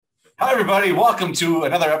Hi, everybody. Welcome to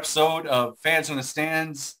another episode of Fans from the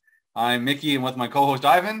Stands. I'm Mickey and with my co-host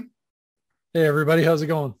Ivan. Hey everybody, how's it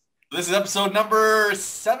going? This is episode number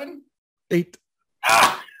 7. 8.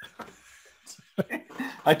 Ah!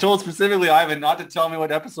 I told specifically Ivan not to tell me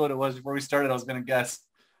what episode it was before we started. I was going to guess.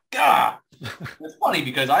 Gah! It's funny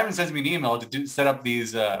because Ivan sends me an email to set up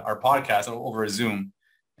these our podcast over a Zoom,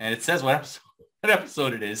 and it says what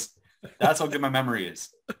episode it is. That's how good my memory is.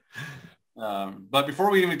 But before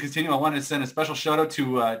we even continue, I wanted to send a special shout out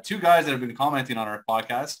to two guys that have been commenting on our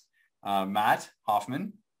podcast, Matt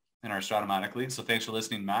Hoffman in our Stratomatic League. So thanks for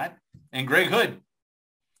listening, Matt. And Greg Hood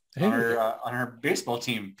on our baseball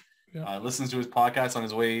team. Yeah. Listens to his podcast on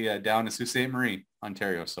his way down to Sault Ste. Marie,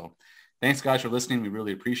 Ontario. So thanks, guys, for listening. We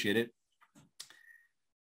really appreciate it.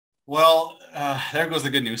 Well, there goes the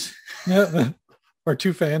good news. Yeah, our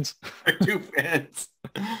two fans. Our two fans.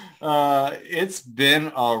 It's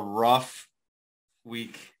been a rough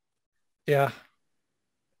week. Yeah.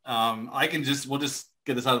 We'll just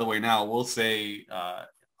get this out of the way now. We'll say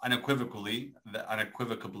unequivocally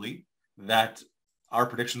that our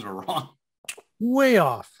predictions were wrong. Way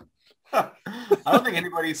off. I don't think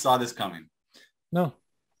anybody saw this coming. No,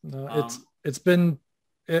 it's been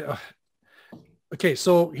okay.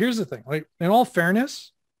 So here's the thing, like in all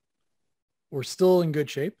fairness, we're still in good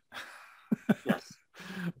shape. Yes.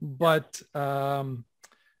 But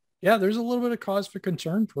yeah, there's a little bit of cause for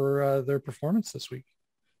concern for their performance this week.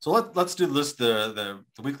 So let's do the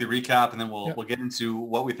weekly recap, and then we'll get into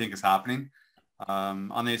what we think is happening.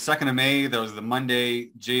 On the 2nd of May, that was the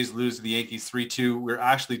Monday, Jays lose to the Yankees 3-2. We're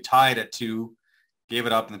actually tied at 2, gave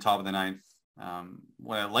it up in the top of the 9th.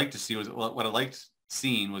 What I liked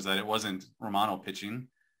seeing was that it wasn't Romano pitching.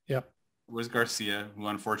 Yep. It was Garcia, who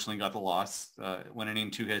unfortunately got the loss. 1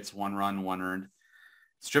 inning, 2 hits, 1 run, 1 earned.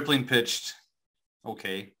 Stripling pitched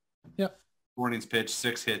okay. Yep. 4 innings pitched,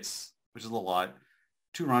 6 hits, which is a lot.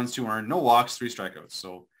 2 runs, 2 earned, no walks, 3 strikeouts.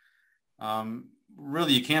 So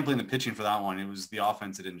really, you can't blame the pitching for that one. It was the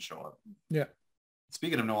offense that didn't show up. Yeah.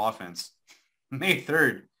 Speaking of no offense, May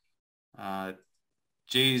 3rd,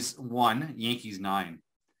 Jays 1, Yankees 9.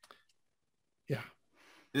 Yeah.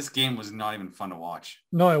 This game was not even fun to watch.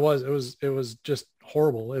 No, it was just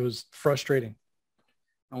horrible. It was frustrating.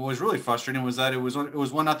 And what was really frustrating was that it was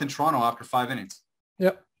 1-0 Toronto after 5 innings.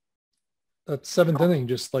 Yep. That 7th inning,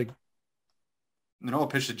 just like Manoah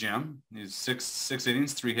pitched to Jim. He's six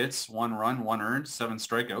innings, 3 hits, 1 run, 1 earned, 7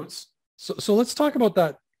 strikeouts. So let's talk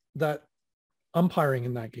about that umpiring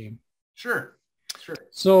in that game. Sure.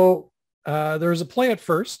 So there was a play at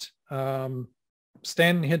first.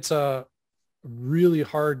 Stanton hits a really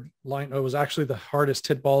hard line. It was actually the hardest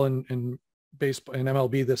hit ball in baseball in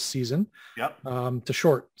MLB this season. Yep. To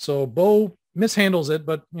short. So Bo mishandles it,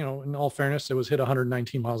 but in all fairness, it was hit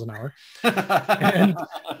 119 miles an hour. And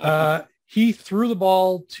he threw the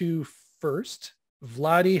ball to first.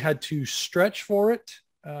 Vladdy had to stretch for it.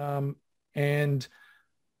 And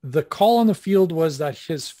the call on the field was that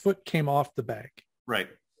his foot came off the bag. Right.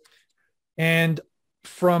 And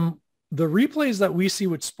from the replays that we see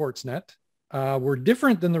with Sportsnet, were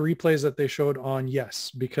different than the replays that they showed on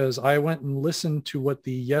Yes, because I went and listened to what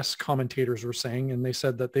the Yes commentators were saying, and they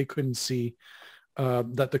said that they couldn't see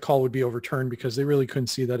that the call would be overturned because they really couldn't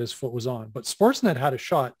see that his foot was on. But Sportsnet had a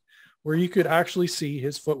shot where you could actually see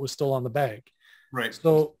his foot was still on the bag. Right.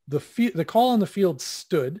 So the call on the field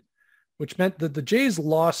stood, which meant that the Jays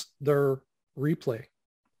lost their replay,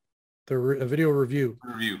 their video review.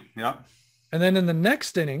 Yeah. And then in the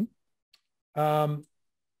next inning,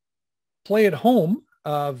 play at home,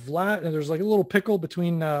 there's like a little pickle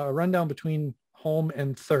between a rundown between home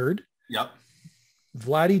and third. Yep.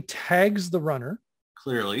 Vladdy tags the runner.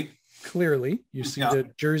 Clearly. You see the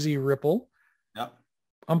jersey ripple. Yep.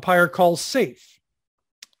 Umpire calls safe.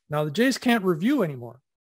 Now the Jays can't review anymore.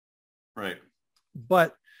 Right.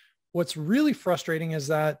 But what's really frustrating is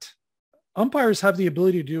that umpires have the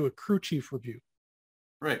ability to do a crew chief review.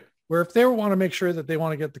 Right. Where if they want to make sure that they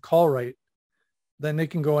want to get the call right, then they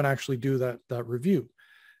can go and actually do that review.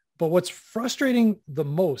 But what's frustrating the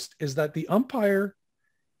most is that the umpire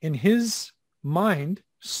in his mind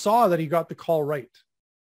saw that he got the call right.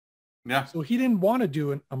 Yeah. So he didn't want to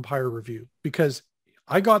do an umpire review because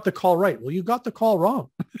I got the call right. Well, you got the call wrong.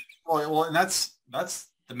 Well, and that's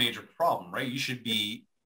the major problem, right? You should be,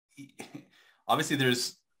 obviously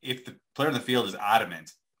if the player in the field is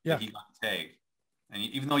adamant that he got the tag, and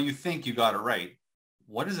even though you think you got it right,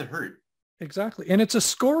 what does it hurt? Exactly. And it's a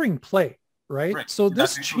scoring play, right? So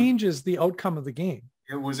this changes the outcome of the game.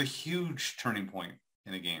 It was a huge turning point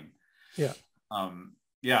in the game. Yeah.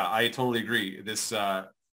 Yeah, I totally agree. This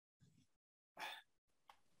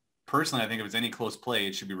personally, I think if it's any close play,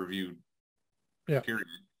 it should be reviewed. Yeah. Period.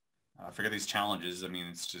 Forget these challenges. I mean,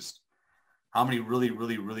 it's just how many really,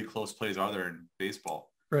 really, really close plays are there in baseball?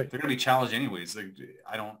 Right. They're going to be challenged anyways. Like,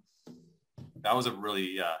 that was a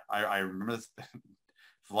really, I remember this.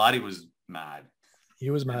 Vladdy was mad. He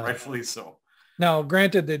was mad. Rightfully so. Now,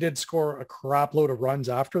 granted, they did score a crap load of runs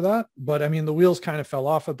after that, but I mean, the wheels kind of fell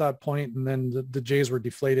off at that point, and then the Jays were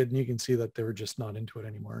deflated, and you can see that they were just not into it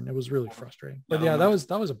anymore, and it was really frustrating. But yeah, that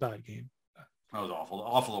was a bad game. That was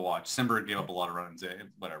awful to watch. Simber gave up a lot of runs.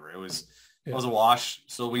 Whatever, it was a wash.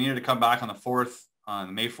 So we needed to come back on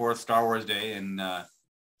the May 4th, Star Wars Day, and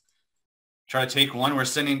try to take one. We're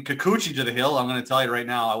sending Kikuchi to the hill. I'm going to tell you right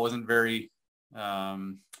now, I wasn't very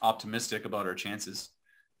optimistic about our chances.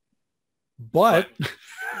 But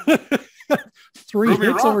 3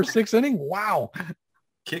 hits over 6 innings. Wow.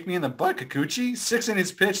 Kick me in the butt, Kikuchi. 6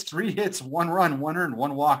 innings pitched, 3 hits, 1 run, 1 earned,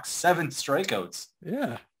 1 walk, 7 strikeouts.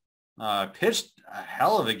 Yeah. Pitched a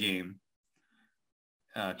hell of a game.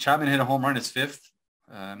 Chapman hit a home run, his 5th.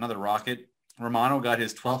 Another rocket. Romano got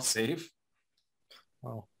his 12th save.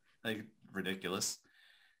 Wow. Like, ridiculous.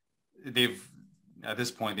 At this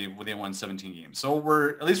point, they won 17 games. So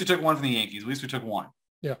at least we took one from the Yankees. At least we took one.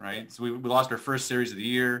 Yeah. Right. So we lost our first series of the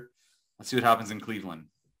year. Let's see what happens in Cleveland.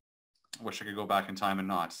 I wish I could go back in time and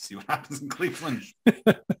not see what happens in Cleveland.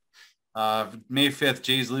 May 5th,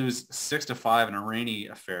 Jays lose 6-5 in a rainy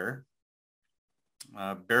affair.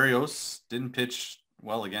 Berrios didn't pitch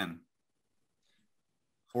well again.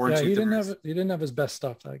 4 2 he didn't have his best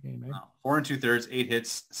stuff that game. Eh? 4 2/3, 8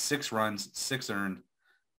 hits, 6 runs, 6 earned,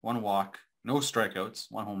 1 walk, no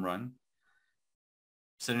strikeouts, 1 home run.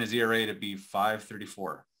 Setting his ERA to be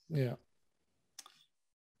 5.34. Yeah.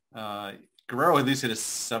 Guerrero at least hit his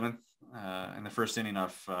 7th in the first inning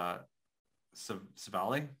of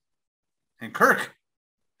Savali. And Kirk,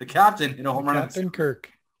 the captain, hit a home run. Captain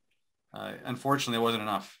Kirk. Unfortunately, it wasn't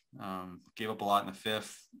enough. Gave up a lot in the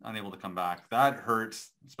 5th, unable to come back. That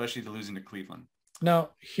hurts, especially to losing to Cleveland.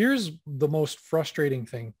 Now, here's the most frustrating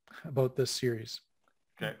thing about this series.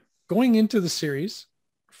 Okay. Going into the series,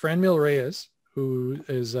 Franmil Reyes, who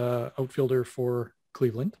is an outfielder for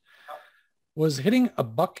Cleveland, was hitting a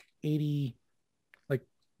 $180, like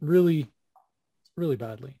really, really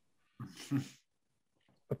badly.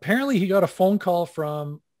 Apparently, he got a phone call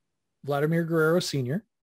from Vladimir Guerrero Sr.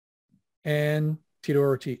 and Tito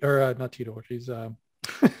Ortiz, or not Tito Ortiz,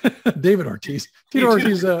 David Ortiz. Tito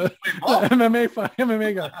Ortiz,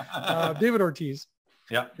 MMA guy. David Ortiz.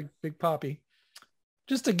 Yeah. Big Poppy.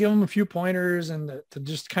 Just to give him a few pointers and to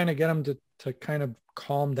just kind of get him to kind of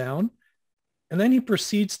calm down. And then he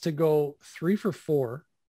proceeds to go 3 for 4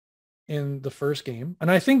 in the first game. And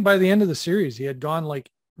I think by the end of the series, he had gone like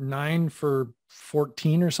 9 for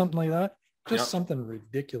 14 or something like that. Just something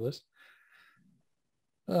ridiculous.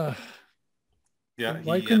 Why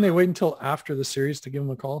couldn't they wait until after the series to give him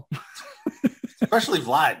a call? Especially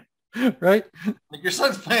Vlad. Right? Like, your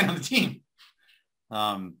son's playing on the team.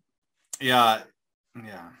 Yeah.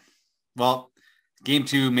 Well, game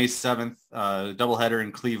 2, May 7th, doubleheader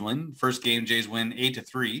in Cleveland. First game, Jays win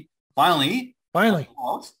 8-3. Finally.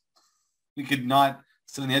 We could not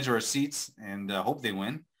sit on the edge of our seats and hope they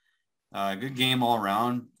win. Good game all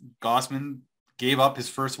around. Gausman gave up his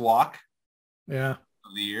first walk. Yeah.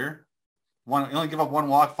 Of the year. He only gave up 1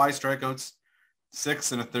 walk, 5 strikeouts,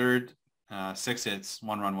 6 1/3, 6 hits,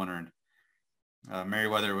 1 run, 1 earned.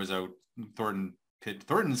 Merriweather was out. Thornton pitched.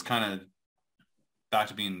 Thornton's kind of back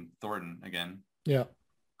to being Thornton again. Yeah.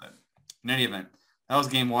 But in any event, that was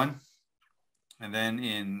game 1. And then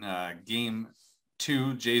in game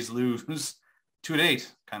 2, Jays lose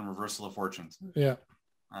 2-8, kind of reversal of fortunes. Yeah.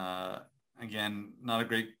 Again, not a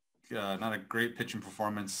great pitching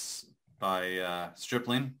performance by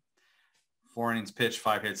Stripling. 4 innings pitched,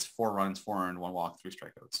 5 hits, 4 runs, 4 earned, 1 walk, 3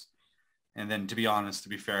 strikeouts. And then, to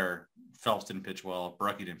be fair, Phelps didn't pitch well.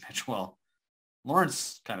 Barucki didn't pitch well.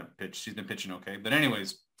 Lawrence kind of pitched. He's been pitching okay. But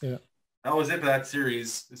anyways, yeah, that was it for that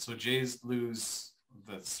series. So Jays lose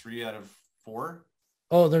the 3 out of 4.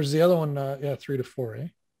 Oh, there's the other one. 3-4, eh?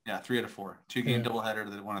 Yeah, 3 out of 4. 2-game doubleheader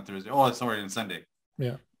that won on Thursday. Oh, sorry, on Sunday.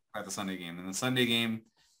 Yeah. At the Sunday game. And the Sunday game,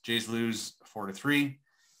 Jays lose 4-3.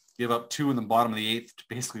 Give up 2 in the bottom of the 8th to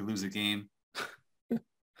basically lose a game.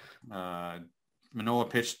 Manoah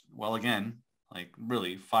pitched well again, like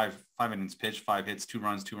really 5 innings pitched, 5 hits, 2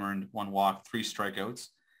 runs, 2 earned, 1 walk, 3 strikeouts.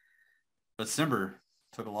 But Simber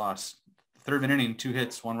took a loss. Third of an inning, 2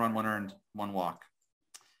 hits, 1 run, 1 earned, 1 walk.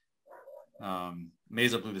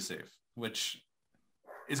 Mesa blew the save, which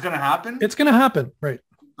is going to happen. It's going to happen, right?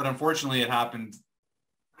 But unfortunately, it happened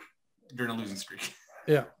during a losing streak.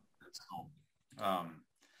 Yeah. So,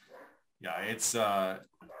 it's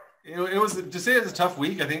it was to say it's a tough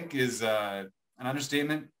week, I think, is an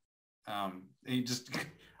understatement. You just,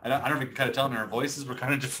 I don't know if you can kind of tell in our voices, we're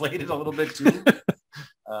kind of deflated a little bit too.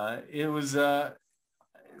 It was,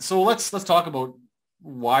 so let's talk about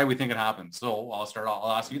why we think it happened. So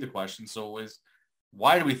I'll ask you the question. So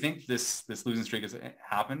why do we think this losing streak has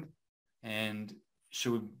happened? And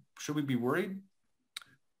should we be worried?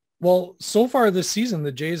 Well, so far this season,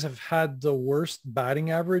 the Jays have had the worst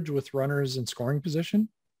batting average with runners in scoring position.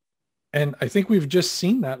 And I think we've just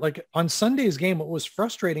seen that. Like on Sunday's game, what was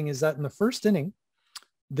frustrating is that in the first inning,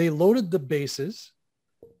 they loaded the bases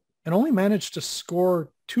and only managed to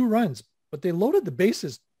score 2 runs, but they loaded the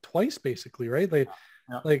bases twice basically, right? Like,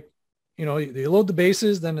 they load the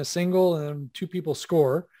bases, then a single, and then 2 people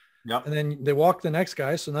score. Yep. And then they walk the next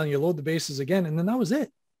guy. So now you load the bases again. And then that was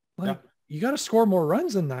it. Like, you got to score more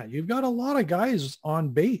runs than that. You've got a lot of guys on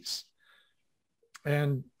base.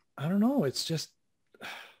 And I don't know. It's just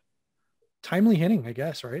timely hitting, I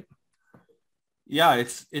guess, right? Yeah,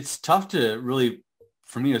 it's tough to really,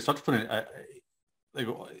 for me, it's tough to put in,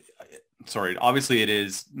 sorry, obviously it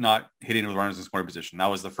is not hitting with runners in scoring position. That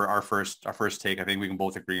was our first take. I think we can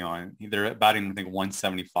both agree on. They're batting, I think,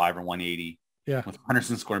 175 or 180 with runners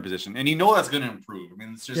in scoring position. And that's going to improve. I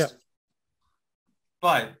mean, it's just,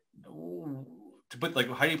 but to put, like,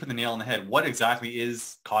 how do you put the nail on the head? What exactly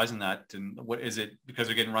is causing that? And what is it, because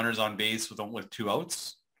they're getting runners on base with 2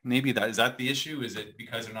 outs? Maybe is that the issue? Is it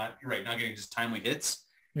because they're not getting just timely hits?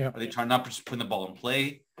 Yeah. Are they trying not just putting the ball in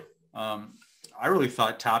play? I really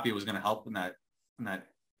thought Tapia was going to help in that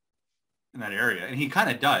area, and he kind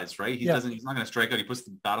of does, right? He's not going to strike out. He puts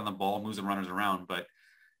the bat on the ball, moves the runners around, but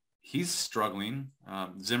he's struggling.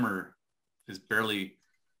 Zimmer is barely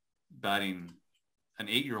batting an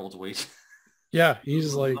 8-year-old's weight. Yeah,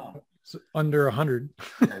 he's like under 100.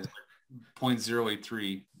 Yeah, like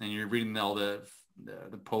 0.083, and you're reading all the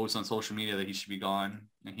posts on social media that he should be gone,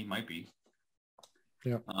 and he might be.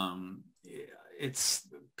 Yeah. It's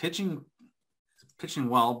pitching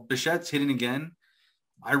well. Bichette's hitting again.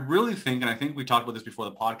 I really think, and I think we talked about this before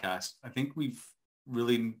the podcast, I think we've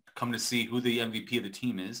really come to see who the MVP of the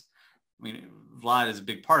team is. I mean, Vlad is a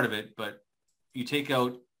big part of it, but you take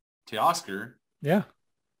out Teoscar. Yeah.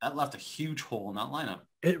 That left a huge hole in that lineup.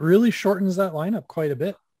 It really shortens that lineup quite a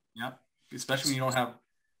bit. Yeah. Especially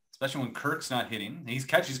when Kirk's not hitting. He's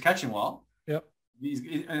catching well. Yep.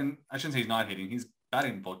 And I shouldn't say he's not hitting. He's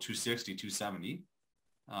batting about 260, 270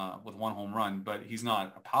 with 1 home run, but he's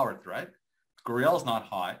not a power threat. Gurriel's not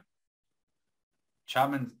hot.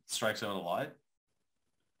 Chapman strikes out a lot.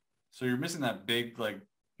 So you're missing that big, like...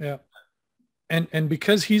 Yeah. And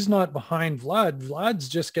because he's not behind Vlad's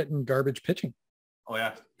just getting garbage pitching. Oh,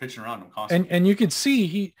 yeah. Pitching around him constantly. And you can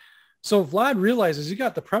see so Vlad realizes he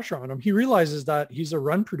got the pressure on him. He realizes that he's a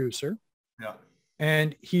run producer. Yeah.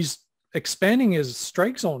 And he's expanding his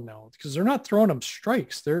strike zone now because they're not throwing him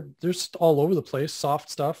strikes. They're just all over the place, soft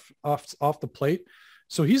stuff off the plate.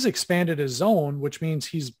 So he's expanded his zone, which means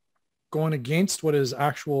he's going against what his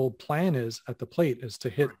actual plan is at the plate, is to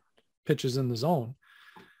hit pitches in the zone.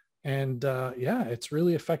 And it's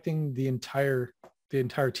really affecting the entire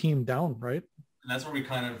team down, right? And that's where we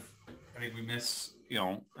kind of, I think we miss,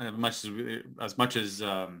 as much as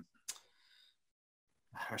our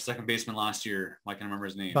second baseman last year, I can remember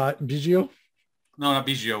his name. Biggio? No, not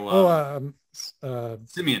Biggio.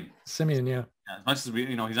 Simeon, yeah. As much as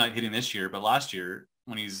he's not hitting this year, but last year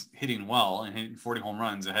when he's hitting well and hitting 40 home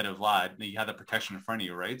runs ahead of Vlad, you have the protection in front of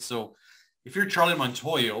you, right? So if you're Charlie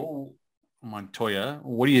Montoya,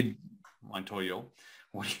 what do you do? What do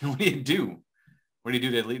you do? What do you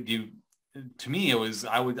do to lead you? To me,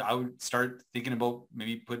 I would start thinking about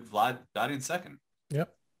maybe put Vlad batting second. Yep,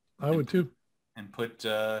 I would too. And put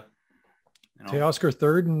Teoscar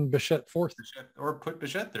third and Bichette fourth. Or put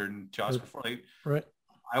Bichette third and Teoscar fourth. Right.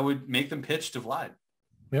 I would make them pitch to Vlad.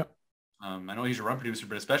 Yep. I know he's a run producer,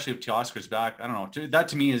 but especially if Teoscar's back, I don't know. That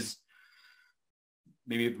to me is,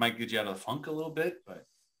 maybe it might get you out of the funk a little bit, but.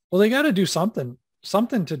 Well, they got to do something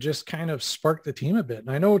to just kind of spark the team a bit.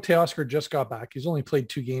 And I know Teoscar just got back. He's only played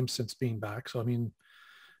 2 games since being back. So, I mean,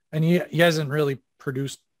 and he hasn't really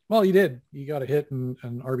produced. Well, he did. He got a hit and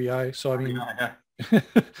an RBI. So, I mean, I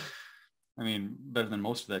mean, better than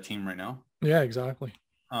most of that team right now. Yeah, exactly.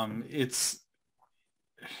 It's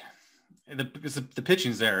the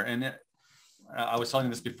pitching's there. And I was telling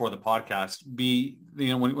you this before the podcast.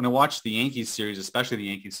 When I watch the Yankees series, especially the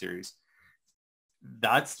Yankees series,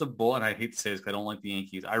 that's the bull. And I hate to say this because I don't like the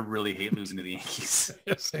Yankees. I really hate losing to the Yankees.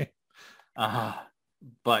 Same.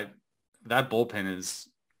 But that bullpen is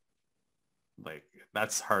like,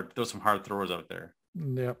 that's hard. There's some hard throwers out there.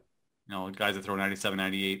 Yep. Guys that throw 97,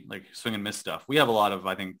 98, like swing and miss stuff. We have a lot of,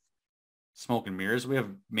 I think, smoke and mirrors. We have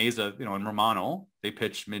Meza, and Romano. They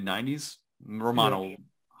pitch mid 90s. Romano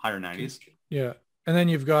higher 90s. Yeah. And then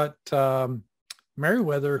you've got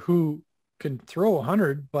Merriweather, who can throw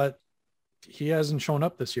 100, but he hasn't shown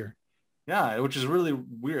up this year. Yeah, which is really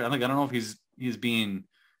weird. I don't know if he's being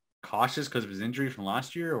cautious because of his injury from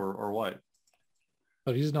last year or what.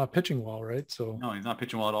 But he's not pitching well, right? So no, he's not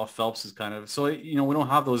pitching well at all. Phelps is kind of we don't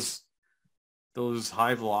have those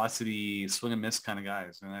high velocity swing and miss kind of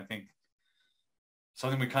guys, and I think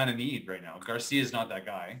something we kind of need right now. Garcia is not that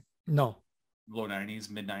guy. No, low 90s,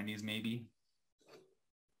 mid 90s, maybe.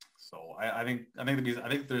 So I think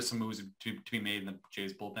there's some moves to be made in the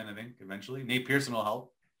Jays bullpen. I think eventually Nate Pearson will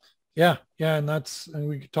help. Yeah, and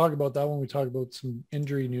we could talk about that when we talk about some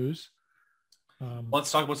injury news.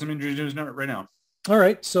 Let's talk about some injury news right now. All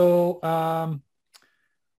right, so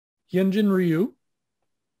Hyunjin Ryu,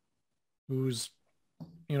 who's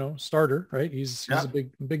starter, right? He's a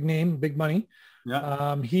big name, big money.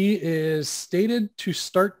 Yeah. He is stated to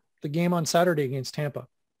start the game on Saturday against Tampa.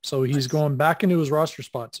 So he's going back into his roster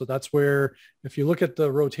spot. So that's where, if you look at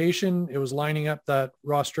the rotation, it was lining up that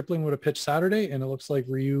Ross Stripling would have pitched Saturday, and it looks like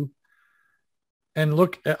Ryu. And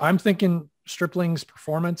look, I'm thinking Stripling's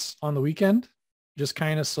performance on the weekend just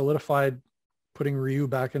kind of solidified putting Ryu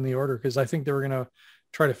back in the order, because I think they were going to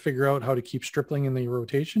try to figure out how to keep Stripling in the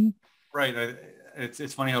rotation. Right.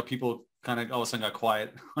 It's funny how people kind of all of a sudden got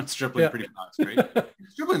quiet on Stripling pretty fast, right?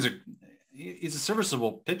 Stripling's he's a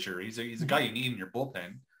serviceable pitcher. He's a guy you need in your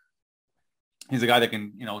bullpen. He's a guy that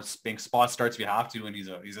can, bank spot starts if you have to, and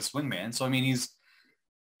he's a swing man. So I mean,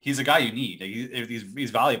 he's a guy you need. Like,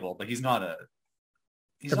 he's valuable, but he's not a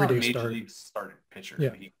major league starting pitcher.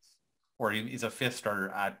 Yeah. He's a fifth starter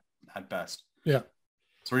at best. Yeah.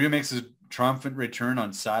 So Ryu makes his triumphant return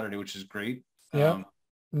on Saturday, which is great. Yeah.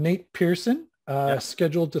 Nate Pearson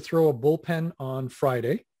scheduled to throw a bullpen on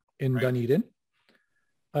Friday in Dunedin.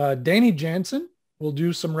 Danny Jansen will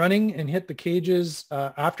do some running and hit the cages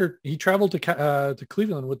after he traveled to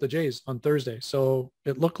Cleveland with the Jays on Thursday. So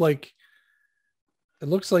it looks like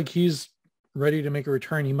he's ready to make a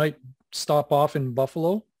return. He might stop off in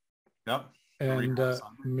Buffalo. Yep. And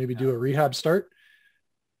maybe do a rehab start.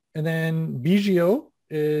 And then Biggio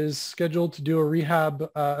is scheduled to do a rehab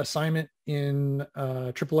assignment in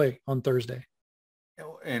AAA on Thursday.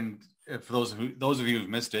 And for those of you who've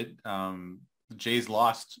missed it, the Jays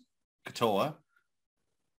lost Katoa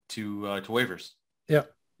to waivers. Yeah.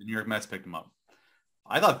 The New York Mets picked him up.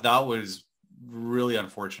 I thought that was really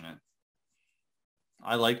unfortunate.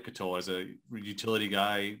 I liked Katoa as a utility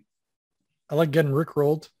guy. I like getting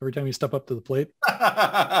rickrolled every time you step up to the plate.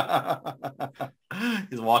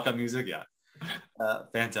 His walk-up music, yeah.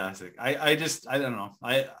 Fantastic. I don't know.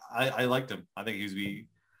 I liked him. I think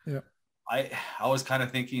yeah. I was kind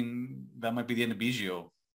of thinking that might be the end of Biggio.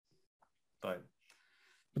 But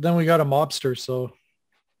then we got a mobster, so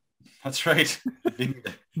that's right.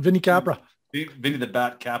 Vinny Capra. Vinny the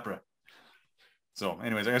Bat Capra. So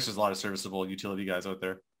anyways, I guess there's a lot of serviceable utility guys out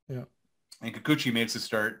there. Yeah. And Kikuchi makes a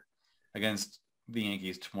start against the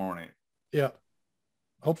Yankees tomorrow night. Yeah.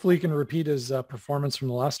 Hopefully he can repeat his performance from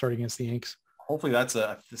the last start against the Yanks. Hopefully that's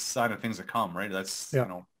a sign of things to come, right? That's,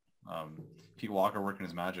 Pete Walker working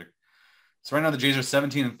his magic. So right now the Jays are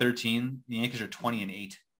 17-13. The Yankees are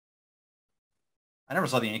 20-8. I never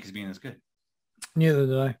saw the Yankees being this good. Neither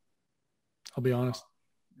did I. I'll be honest.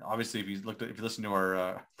 Obviously, if you listen to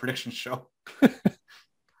our prediction show.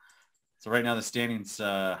 So right now the standings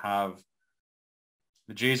have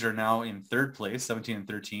the Jays are now in third place,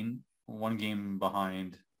 17-13, one game and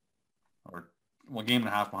a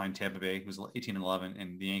half behind Tampa Bay, who's 18-11,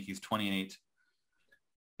 and the Yankees 20-8.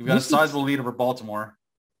 We've got a sizable lead over Baltimore.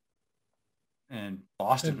 And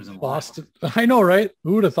Boston was in Boston. I know, right?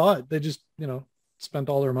 Who would have thought? They just, spent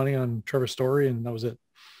all their money on Trevor Story, and that was it.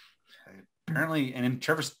 Apparently, and in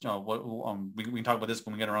Trevor's, we can talk about this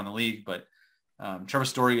when we get around the league, but Trevor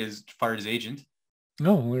Story has fired his agent.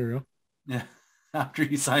 No, there you go. Yeah, after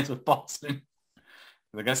he signs with Boston.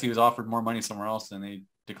 I guess he was offered more money somewhere else, and they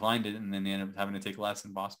declined it, and then they ended up having to take less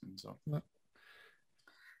in Boston.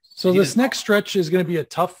 So this next stretch is going to be a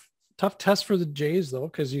tough test for the Jays, though,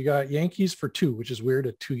 because you got Yankees for 2, which is weird,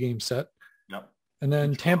 a 2-game set. Yep. And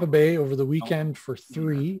then Tampa Bay over the weekend for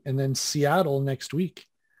 3, and then Seattle next week.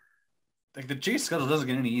 Like the Jays schedule doesn't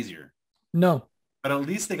get any easier. No. But at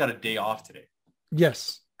least they got a day off today.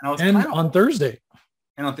 Yes. And on Thursday.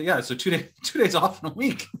 And so 2 days off in a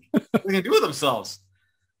week. What are they going to do with themselves?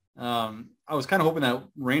 I was kind of hoping that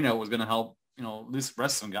rainout was going to help, at least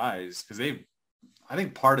rest some guys, because I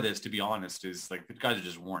think part of this, to be honest, is like the guys are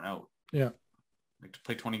just worn out. Yeah. Like to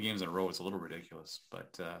play 20 games in a row, it's a little ridiculous.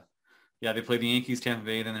 But Yeah, they play the Yankees, Tampa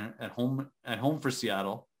Bay, then they're at home for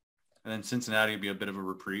Seattle, and then Cincinnati would be a bit of a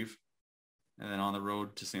reprieve, and then on the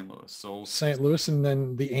road to St. Louis. So St. Louis and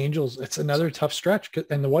then the Angels. It's another tough stretch,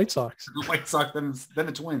 and the White Sox. the White Sox, then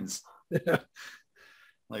the Twins. Yeah.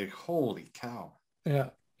 Like, holy cow.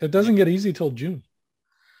 Yeah. It doesn't get easy till June.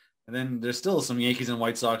 And then there's still some Yankees and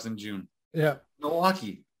White Sox in June. Yeah.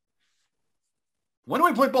 Milwaukee. When do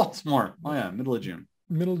we play Baltimore? Oh yeah, middle of June.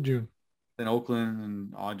 Middle of June. Then Oakland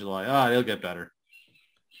and on July. They'll get better.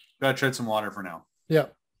 Gotta tread some water for now. Yeah.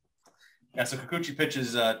 Yeah, so Kikuchi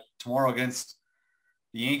pitches tomorrow against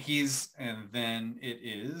the Yankees, and then it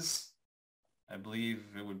is, I believe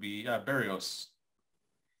it would be Berrios.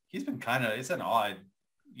 He's been it's an odd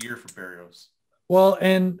year for Berrios. Well,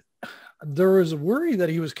 and there was a worry that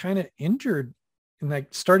he was kind of injured in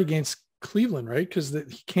that start against Cleveland, right? Because they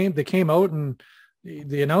came out and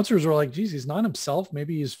the announcers were like, geez, he's not himself.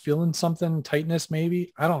 Maybe he's feeling something, tightness,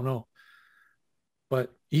 maybe. I don't know.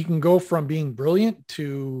 But he can go from being brilliant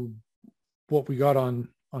to what we got on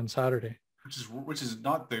Saturday. Which is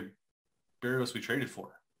not the Berrios we traded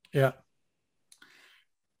for. Yeah.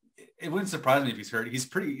 It wouldn't surprise me if he's hurt. He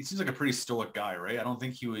seems like a pretty stoic guy, right? I don't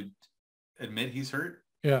think he would admit he's hurt.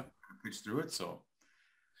 Yeah. Pitch through it. So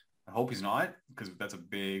I hope he's not, because that's a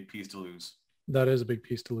big piece to lose. That is a big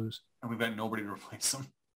piece to lose. And we've got nobody to replace him.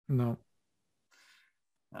 No.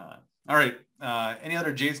 All right. Any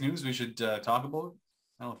other Jays news we should talk about?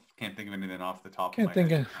 Can't think of anything off the top. Can't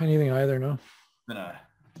think of anything either. No. It's been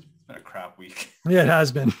a crap week. Yeah, it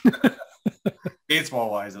has been. Baseball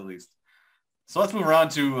wise, at least. So let's move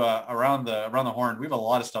around to around the horn. We have a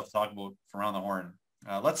lot of stuff to talk about for around the horn.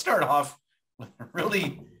 Let's start off with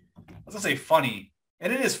really, I was gonna say funny,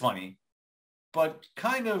 and it is funny, but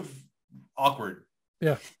kind of awkward.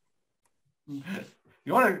 Yeah.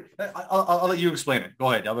 You want to? I'll let you explain it.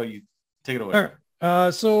 Go ahead. How about you take it away? All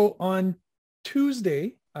right. So on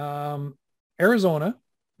Tuesday, Arizona,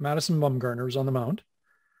 Madison Bumgarner was on the mound.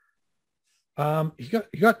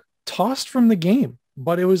 He got tossed from the game,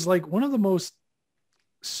 but it was like one of the most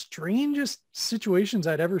strangest situations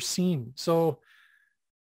I'd ever seen. So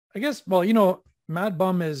I guess, well, Mad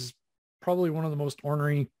Bum is probably one of the most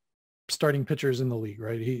ornery starting pitchers in the league,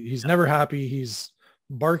 right? He's never happy. He's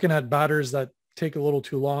barking at batters that take a little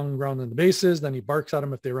too long rounding the bases. Then he barks at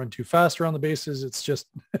them if they run too fast around the bases. It's just,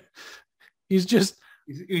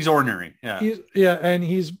 he's ordinary. Yeah. And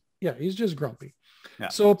he's just grumpy. Yeah.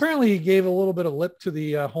 So apparently he gave a little bit of lip to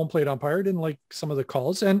the home plate umpire, didn't like some of the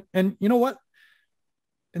calls. And you know what?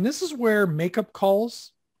 And this is where makeup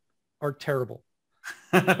calls are terrible.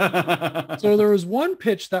 So there was one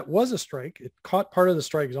pitch that was a strike. It caught part of the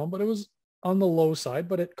strike zone, but it was on the low side,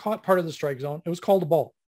 but it caught part of the strike zone. It was called a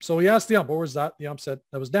ball. So he asked the ump, what was that? The ump said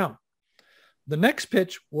that was down. The next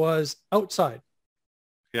pitch was outside.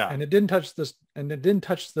 Yeah. And it didn't touch this, and it didn't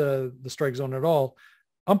touch the strike zone at all.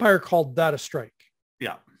 Umpire called that a strike.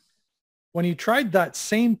 Yeah. When he tried that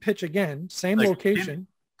same pitch again, same location,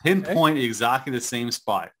 pinpoint exactly the same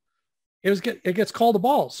spot, it gets called a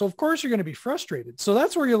ball. So of course you're going to be frustrated. So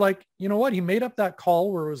that's where you're like, you know what? He made up that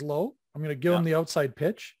call where it was low. I'm going to give him the outside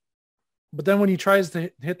pitch. But then when he tries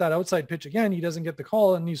to hit that outside pitch again, he doesn't get the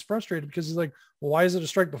call and he's frustrated because he's like, well, why is it a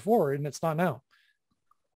strike before and it's not now?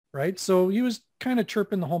 Right. So he was kind of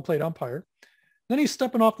chirping the home plate umpire. Then he's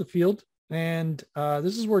stepping off the field. And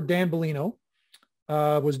this is where Dan Bellino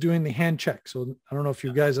was doing the hand check. So I don't know if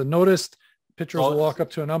you guys have noticed, pitchers will walk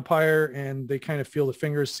up to an umpire and they kind of feel the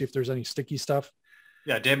fingers, see if there's any sticky stuff.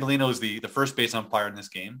 Yeah. Dan Bellino is the first base umpire in this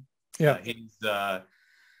game. Yeah.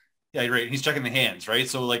 Yeah, you're right. He's checking the hands, right?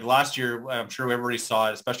 So like last year, I'm sure everybody saw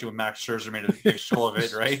it, especially when Max Scherzer made a big show of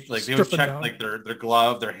it, right? Like they would check like their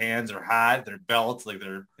glove, their hands, their hat, their belts, like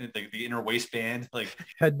the inner waistband, like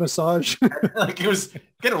head massage. Like it was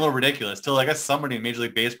getting a little ridiculous. Till I guess somebody in Major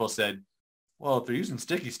League Baseball said, well, if they're using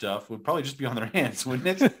sticky stuff, it would probably just be on their hands,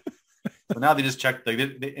 wouldn't it? So now they just check, like,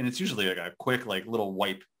 and it's usually like a quick, like little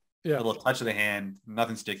wipe, a little touch of the hand,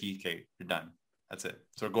 nothing sticky. Okay, you're done. That's it.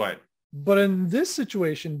 So go ahead. But in this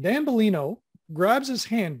situation, Dan Bellino grabs his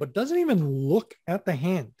hand, but doesn't even look at the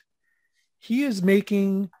hand. He is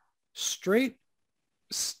making straight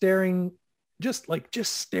staring, just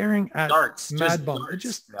staring at darts, Mad Bum. It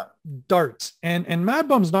just darts. And Mad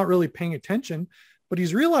Bum's not really paying attention, but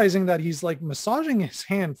he's realizing that he's like massaging his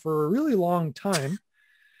hand for a really long time.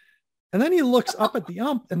 And then he looks up at the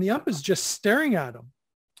ump and the ump is just staring at him.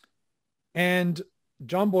 And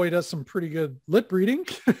John Boy does some pretty good lip reading.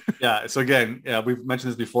 Yeah. So again, we've mentioned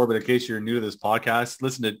this before, but in case you're new to this podcast, go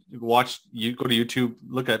to YouTube,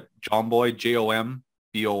 look at John Boy,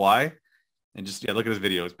 JOMBOY, and just look at his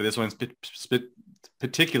videos. But this one's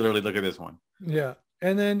particularly look at this one. Yeah.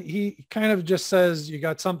 And then he kind of just says, you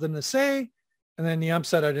got something to say? And then the ump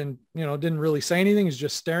said, I didn't really say anything. He's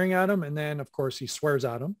just staring at him. And then of course he swears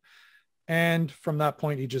at him. And from that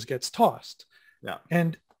point, he just gets tossed. Yeah.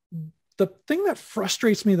 And the thing that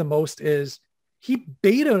frustrates me the most is he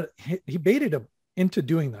baited him into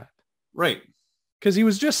doing that. Right. Because he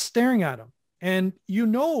was just staring at him. And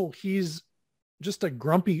he's just a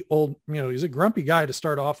grumpy he's a grumpy guy to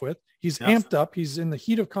start off with. He's amped up. He's in the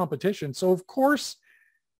heat of competition. So of course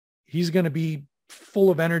he's going to be full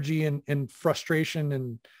of energy and frustration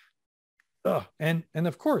and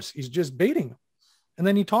of course he's just baiting him. And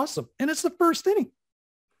then he tossed him. And it's the first inning.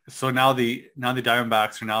 So now the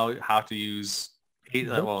Diamondbacks are now have to use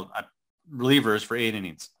relievers for 8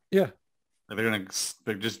 innings. Yeah. They're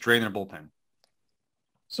just drain their bullpen.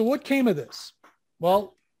 So what came of this?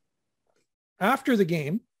 Well, after the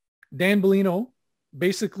game, Dan Bellino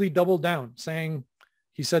basically doubled down, saying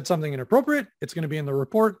he said something inappropriate. It's going to be in the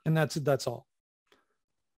report, and that's it. That's all.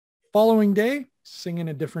 Following day, singing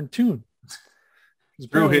a different tune.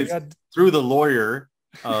 Through the lawyer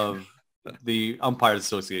of the Umpires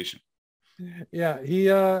Association. Yeah, he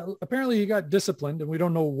apparently he got disciplined, and we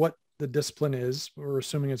don't know what the discipline is. We're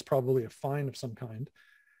assuming it's probably a fine of some kind.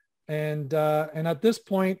 And at this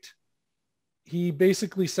point, he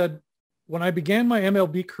basically said, when I began my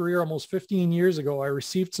MLB career almost 15 years ago, I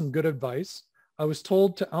received some good advice. I was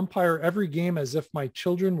told to umpire every game as if my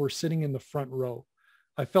children were sitting in the front row.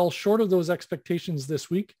 I fell short of those expectations this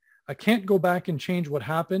week. I can't go back and change what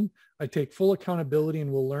happened. I take full accountability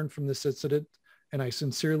and will learn from this incident, and I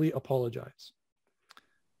sincerely apologize.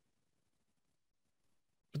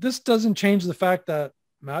 But this doesn't change the fact that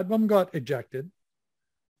Mad Bum got ejected,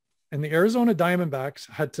 and the Arizona Diamondbacks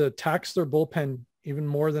had to tax their bullpen even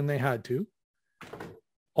more than they had to,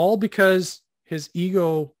 all because his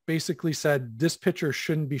ego basically said this pitcher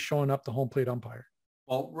shouldn't be showing up the home plate umpire.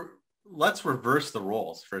 Well, let's reverse the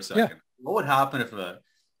roles for a second. Yeah. What would happen if a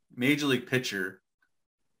major league pitcher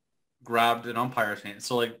grabbed an umpire's hand?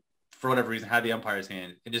 So like, for whatever reason, had the umpire's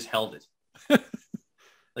hand and just held it.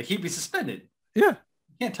 Like, he'd be suspended. Yeah.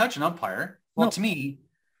 You can't touch an umpire. Well, to me,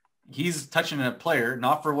 he's touching a player,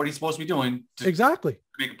 not for what he's supposed to be doing. Exactly. To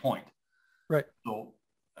make a point. Right. So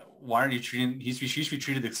why aren't you treating, he should be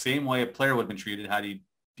treated the same way a player would have been treated had he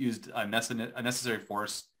used unnecessary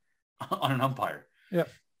force on an umpire. Yeah.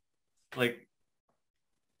 Like,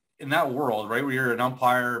 in that world, right, where you're an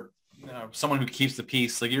umpire, someone who keeps the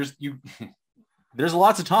peace, like there's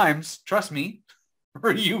lots of times, trust me,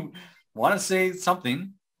 where you want to say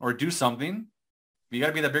something or do something, but you got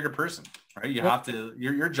to be that bigger person, right? You have to,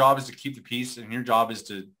 your job is to keep the peace, and your job is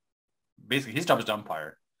to, basically his job is to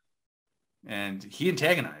umpire. And he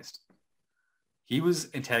antagonized. He was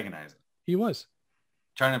antagonizing. He was.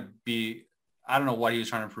 Trying to be, I don't know what he was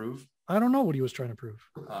trying to prove. I don't know what he was trying to prove.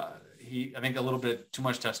 I think a little bit too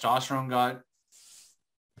much testosterone got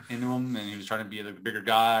into him, and he was trying to be the bigger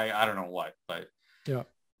guy. I don't know what, but yeah.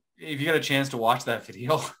 If you got a chance to watch that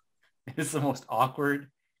video, it's the most awkward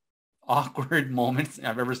moments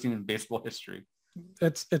I've ever seen in baseball history.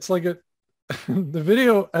 It's like the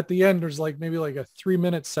video at the end, there's like maybe like a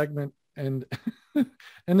 3-minute segment, and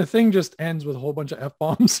the thing just ends with a whole bunch of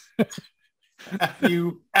F-bombs. F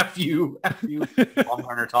you.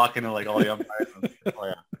 Bumgarner talking to like all the umpires. Oh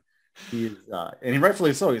yeah. He's and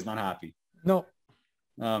rightfully so, he's not happy. No.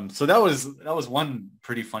 So that was one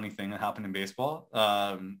pretty funny thing that happened in baseball.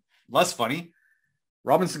 Less funny,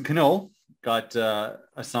 Robinson Cano got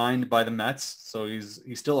assigned by the Mets, so he's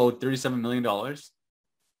still owed $37 million.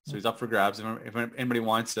 So he's up for grabs if anybody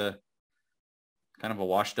wants a kind of a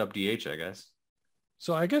washed up DH, I guess.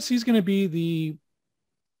 So I guess he's going to be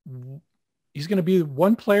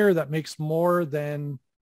one player that makes more than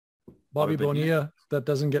Bobby Bonilla that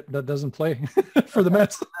doesn't play for the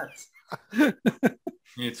Mets.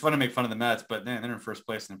 It's fun to make fun of the Mets, but they're in first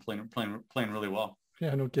place and playing really well.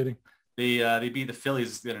 Yeah, no kidding. They beat the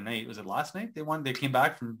Phillies the other night. Was it last night? They won. They came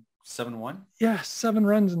back from 7-1. Yeah, 7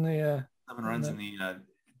 runs in the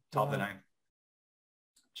top of the ninth.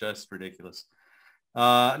 Just ridiculous.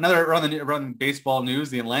 Another around baseball news,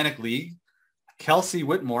 the Atlantic League. Kelsey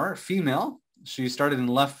Whitmore, female. She started in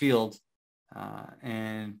left field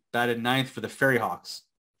and batted 9th for the Ferry Hawks.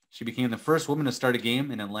 She became the first woman to start a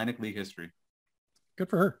game in Atlantic League history. Good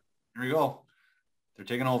for her. There you go. They're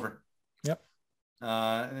taking over. Yep.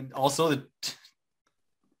 And also the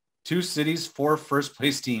two cities, 4 first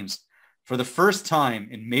place teams for the first time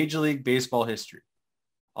in Major League Baseball history.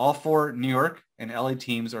 All 4 New York and LA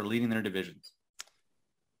teams are leading their divisions.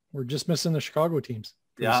 We're just missing the Chicago teams.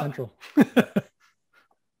 Yeah. Central.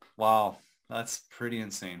 Wow. That's pretty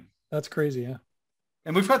insane. That's crazy. Yeah.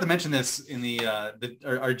 and we forgot to mention this in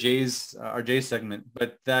our Jays segment,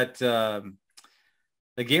 but that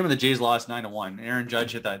the game of the Jays lost 9-1. Aaron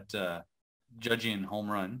Judge hit that judging home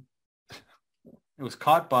run. It was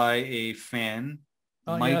caught by a fan,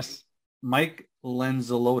 Mike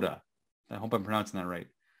Lenzalota. I hope I'm pronouncing that right.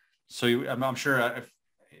 So I'm sure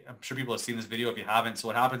people have seen this video if you haven't. So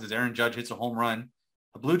what happens is Aaron Judge hits a home run.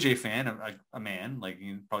 A Blue Jay fan, a man, like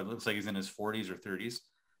he probably looks like he's in his 40s or 30s,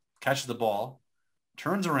 catches the ball,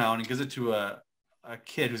 turns around and gives it to a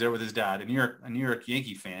kid who's there with his dad, a New York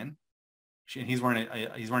Yankee fan. And he's wearing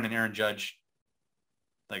an Aaron Judge,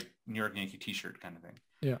 like New York Yankee t-shirt kind of thing.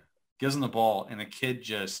 Yeah. Gives him the ball, and the kid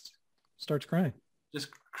just starts crying. Just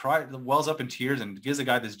wells up in tears and gives the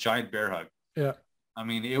guy this giant bear hug. Yeah. I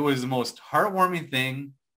mean, it was the most heartwarming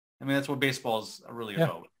thing. I mean, that's what baseball's really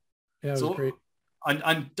about. Yeah, it was great.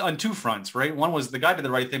 On two fronts, right? One was the guy did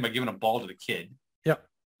the right thing by giving a ball to the kid. Yeah.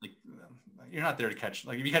 Like, you're not there to catch.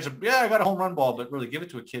 Like, if you catch I got a home run ball, but really give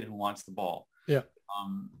it to a kid who wants the ball. Yeah.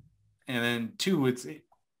 And then two, this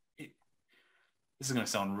is going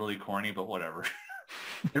to sound really corny, but whatever.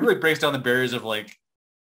 It really breaks down the barriers of, like,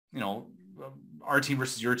 our team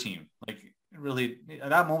versus your team. Like, really, at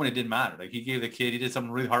that moment, it didn't matter. Like, he did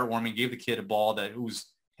something really heartwarming, gave the kid a ball that was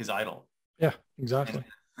his idol. Yeah, exactly.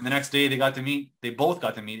 And the next day they both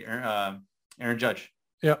got to meet Aaron Judge.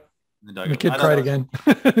 Yeah. The kid cried again.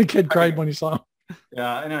 The kid cried when he saw him.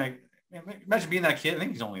 Yeah. Anyway, imagine being that kid. I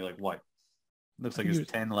think he's only like what? Looks like he's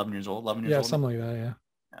 10, 11 years old. Yeah, something like that. Yeah.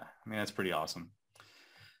 Yeah. I mean, that's pretty awesome.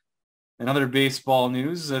 Another baseball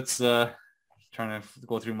news. That's trying to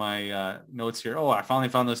go through my notes here. Oh, I finally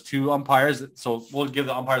found those two umpires. So we'll give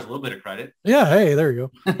the umpires a little bit of credit. Yeah. Hey, there you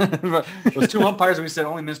go. Those two umpires we said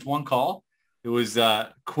only missed one call. It was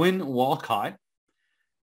Quinn Walcott.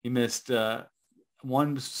 He missed a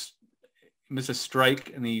strike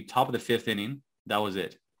in the top of the fifth inning. That was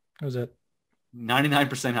it.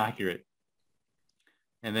 99% accurate.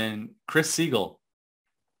 And then Chris Siegel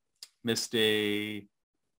missed a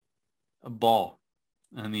ball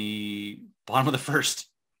on the bottom of the first,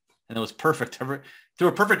 and it was perfect. Threw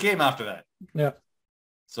a perfect game after that. Yeah.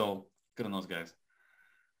 So good on those guys.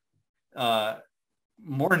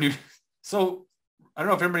 More news. So I don't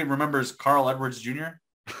know if everybody remembers Carl Edwards Jr.,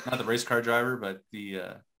 not the race car driver, but the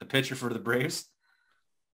pitcher for the Braves.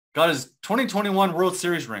 Got his 2021 World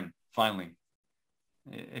Series ring, finally.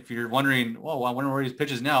 If you're wondering, well, I wonder where he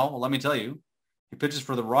pitches now. Well, let me tell you. He pitches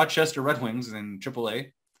for the Rochester Red Wings in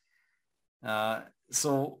AAA.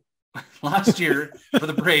 So last year for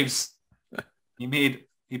the Braves, he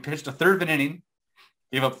pitched a third of an inning,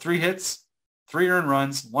 gave up 3 hits, 3 earned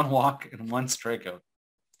runs, 1 walk, and 1 strikeout.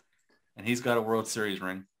 And he's got a World Series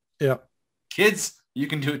ring. Yeah. Kids, you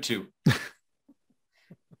can do it too.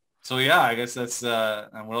 So yeah, I guess that's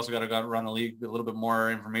and what else we got to go around the league, a little bit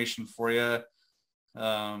more information for you.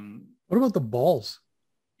 What about the balls?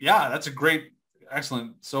 Yeah, that's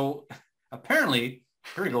excellent. So apparently,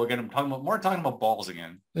 here we go again. I'm talking about balls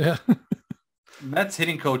again. Yeah. Mets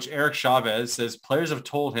hitting coach Eric Chavez says players have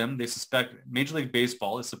told him they suspect Major League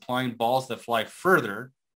Baseball is supplying balls that fly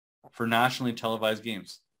further for nationally televised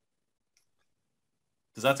games.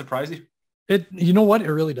 Does that surprise you? You know what?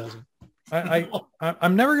 It really doesn't.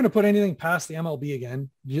 I'm never going to put anything past the MLB again,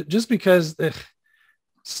 just because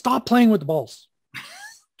stop playing with the balls.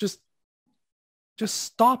 Just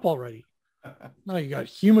stop already. No, you got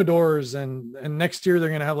humidors and next year they're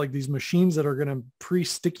going to have like these machines that are going to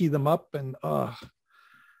pre-sticky them up and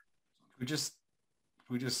we just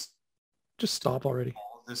stop already.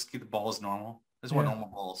 Just keep the balls normal. Just want normal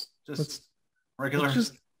balls. Just regular.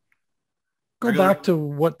 Just go back to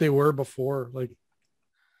what they were before. Like,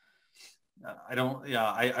 I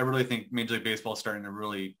really think Major League Baseball is starting to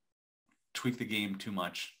really tweak the game too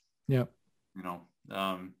much. Yeah.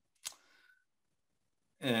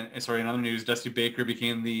 And sorry, in other news, Dusty Baker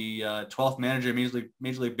became the 12th manager in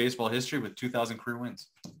Major League Baseball history with 2,000 career wins.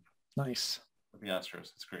 Nice. With the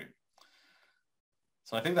Astros. It's great.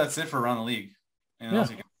 So I think that's it for around the league. Anything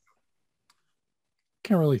else you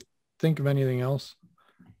can't really think of anything else.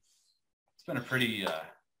 It's been a pretty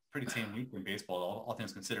tame week in baseball, all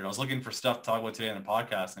things considered. I was looking for stuff to talk about today on the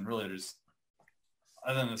podcast, and really there's,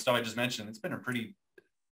 other than the stuff I just mentioned, it's been a pretty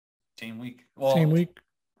tame week. Well, tame week.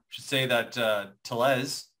 Should say that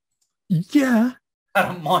Tellez had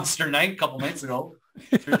a monster night a couple nights ago.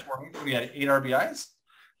 We had 8 RBIs.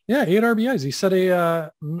 Yeah, 8 RBIs. He set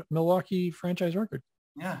a Milwaukee franchise record.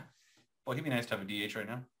 Yeah. Well, he'd be nice to have a DH right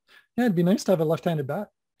now. Yeah, it'd be nice to have a left-handed bat.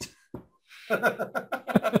 Well,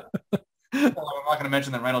 I'm not going to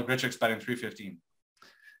mention that Randall Grichuk's batting .315.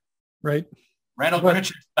 Right. Randall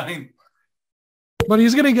Grichuk's batting. But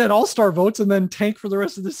he's going to get all-star votes and then tank for the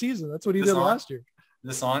rest of the season. That's what he did last year.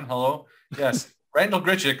 This on? Hello? Yes. Randall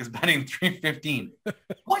Grichuk is batting 315.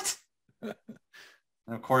 What? And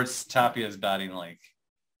of course, Tapia is batting like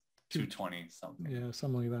 220 something. Yeah,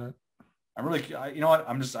 something like that. I'm really, you know what?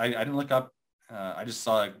 I didn't look up. I just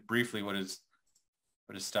saw like briefly what his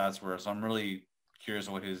stats were. So I'm really curious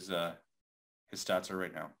what his stats are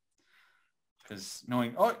right now. Because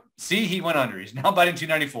knowing, see, he went under. He's now batting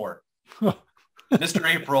 294. Mr.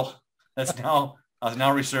 April, has now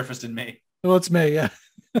resurfaced in May. Well, it's May, yeah.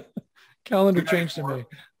 Calendar changed in May.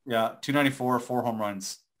 Yeah, 294, 4 home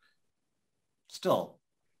runs. Still,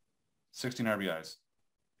 16 RBIs.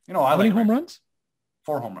 You know, How many home runs?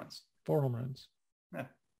 4 home runs. 4 home runs. Yeah.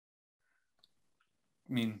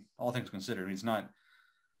 I mean, all things considered, he's not.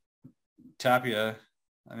 Tapia,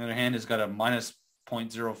 on the other hand, has got a minus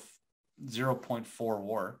 0.4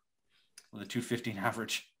 WAR with a 215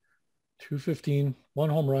 average. 215, 1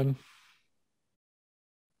 home run.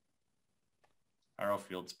 Our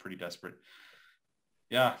outfield's pretty desperate.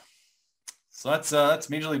 Yeah. So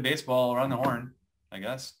that's Major League Baseball around the horn, I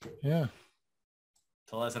guess. Yeah.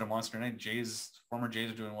 Till that's at a monster night. Former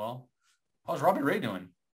Jays are doing well. How's Robbie Ray doing?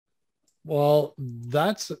 Well,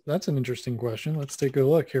 that's an interesting question. Let's take a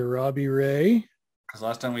look here. Robbie Ray. Because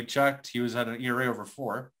last time we checked, he was at an ERA over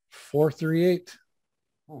 4. 4.38.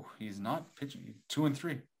 Oh, he's not pitching.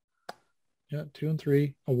 2-3. Yeah,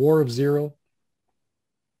 2-3. A WAR of 0.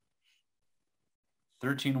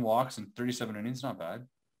 13 walks and 37 innings. Not bad.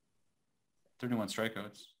 31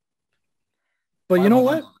 strikeouts. But you know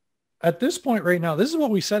what? At this point right now, this is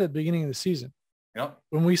what we said at the beginning of the season. Yep.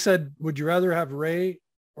 When we said, would you rather have Ray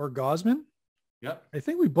or Gausman? Yep. I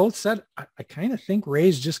think we both said, I kind of think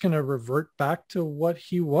Ray's just going to revert back to what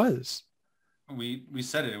he was. We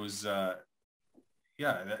said it. It was,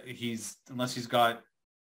 he's, unless he's got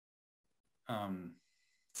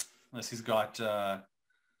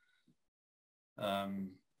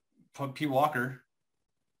P. Walker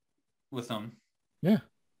with him. Yeah.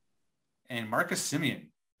 And Marcus Semien,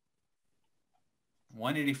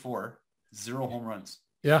 184, 0 home runs.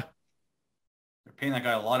 Yeah. They're paying that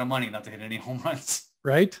guy a lot of money not to hit any home runs.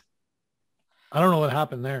 Right? I don't know what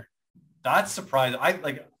happened there. That's surprising.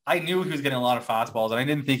 I knew he was getting a lot of fastballs, and I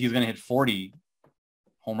didn't think he was going to hit 40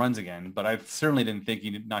 home runs again, but I certainly didn't think he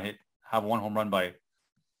did not have 1 home run by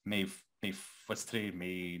May, what's today,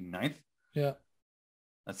 May 9th? Yeah.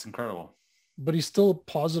 That's incredible. But he's still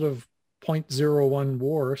positive 0.01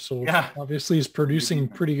 WAR, so yeah, obviously he's producing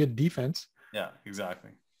pretty good defense. Yeah,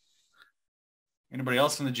 exactly. Anybody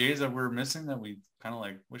else from the Jays that we're missing that we kind of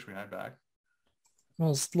wish we had back? Well,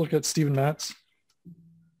 let's look at Steven Matz.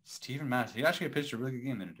 Steven Matz. He actually pitched a really good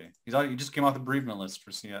game the other day. He just came off the bereavement list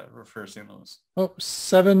for St. Louis. Oh,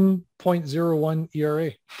 7.01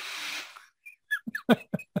 ERA.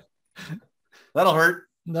 That'll hurt.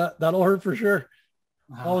 That'll hurt for sure.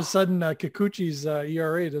 All of a sudden, Kikuchi's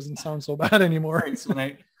ERA doesn't sound so bad anymore. Right, so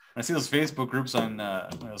when I see those Facebook groups on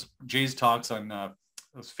those Jays talks on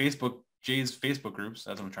those Jays Facebook groups,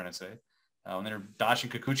 that's what I'm trying to say. When they're dashing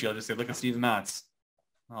Kikuchi, I'll just say, look at Steven Matz.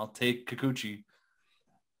 I'll take Kikuchi.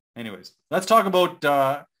 Anyways, let's talk about,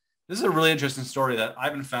 this is a really interesting story that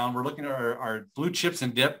Ivan found. We're looking at our Blue Chips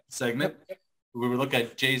and Dip segment. We would look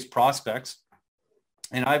at Jays prospects.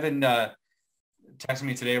 And Ivan texted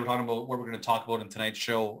me today. We're talking about what we're going to talk about in tonight's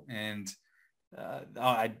show. And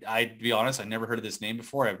I to be honest, I never heard of this name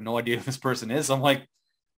before. I have no idea who this person is. So I'm like,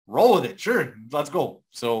 roll with it. Sure. Let's go.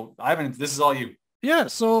 So Ivan, this is all you. Yeah.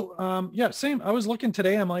 So, same. I was looking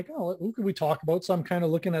today. I'm like, oh, who could we talk about? So I'm kind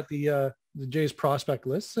of looking at the Jays prospect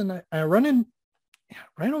list, and I ran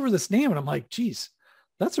over this name, and I'm like, geez,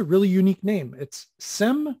 that's a really unique name. It's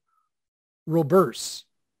Sem Roberts,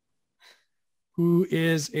 who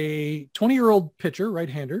is a 20-year-old pitcher,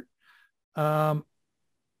 right-hander,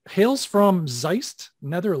 hails from Zeist,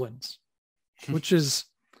 Netherlands, which is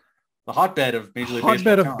the hotbed of Major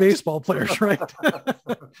League Baseball players, right?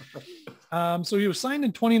 So he was signed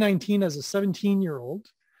in 2019 as a 17-year-old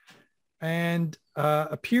and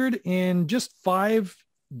appeared in just 5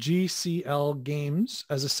 GCL games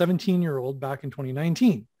as a 17-year-old back in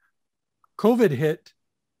 2019. COVID hit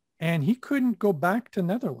and he couldn't go back to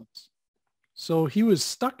Netherlands. So he was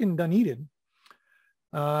stuck in Dunedin.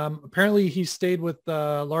 Apparently he stayed with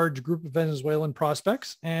a large group of Venezuelan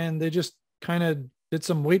prospects, and they just kind of did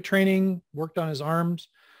some weight training, worked on his arms,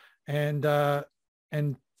 and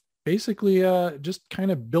basically just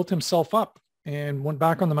kind of built himself up and went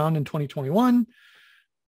back on the mound in 2021,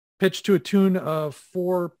 pitched to a tune of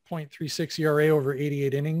 4.36 ERA over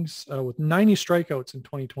 88 innings with 90 strikeouts in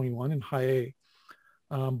 2021 in high A.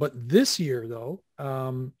 But this year, though,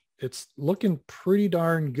 it's looking pretty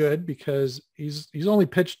darn good because he's only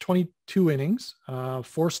pitched 22 innings,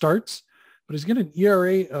 4 starts, but he's got an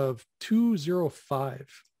ERA of 2.05.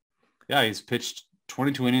 Yeah, he's pitched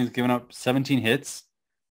 22 innings, given up 17 hits,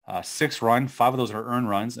 6 runs, 5 of those are earned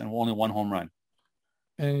runs, and only 1 home run.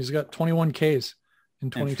 And he's got 21 Ks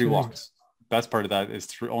in 22 and 3 innings. walks. Best part of that is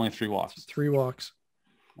only 3 walks. 3 walks.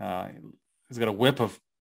 He's got a whip of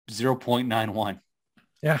 0.91.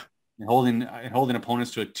 Yeah. And holding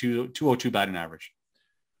opponents to a 202 batting average.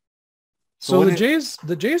 So the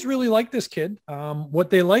Jays really like this kid. What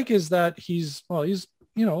they like is that he's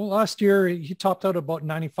last year he topped out about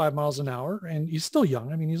 95 miles an hour, and he's still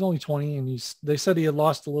young. I mean, he's only 20, and they said he had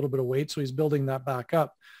lost a little bit of weight, so he's building that back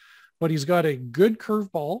up. But he's got a good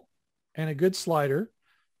curveball and a good slider,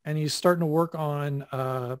 and he's starting to work on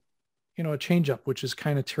a changeup, which is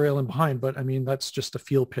kind of trailing behind. But I mean, that's just a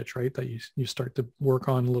field pitch, right? That you start to work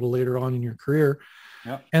on a little later on in your career.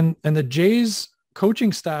 Yeah. And the Jays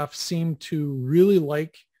coaching staff seem to really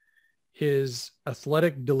like his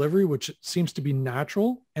athletic delivery, which seems to be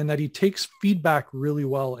natural, and that he takes feedback really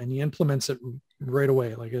well and he implements it right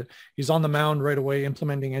away. Like he's on the mound right away,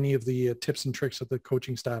 implementing any of the tips and tricks that the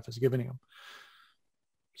coaching staff is giving him.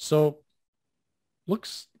 So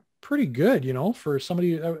looks pretty good, for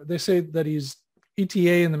somebody. They say that he's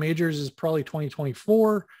ETA in the majors is probably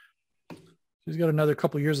 2024. He's got another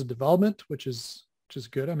couple of years of development, which is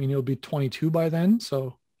good. I mean, he'll be 22 by then.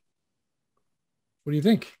 So what do you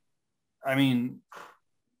think? I mean,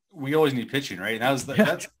 we always need pitching, right? And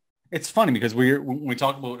that's it's funny because when we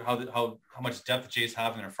talk about how much depth the Jays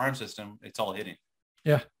have in their farm system, it's all hitting.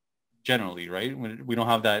 Yeah. Generally, right? We don't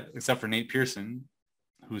have that, except for Nate Pearson,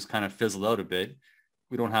 who's kind of fizzled out a bit.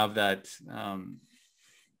 We don't have that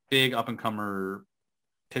big up-and-comer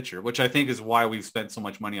pitcher, which I think is why we've spent so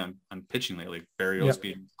much money on pitching lately. Barrios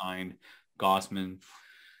being signed, Gossman,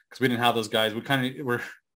 because we didn't have those guys. We're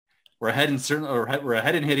ahead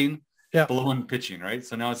in hitting, below in pitching, right?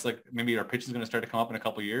 So now it's like maybe our pitching is going to start to come up in a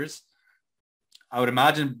couple of years. I would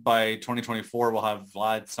imagine by 2024 we'll have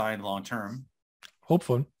Vlad signed long term.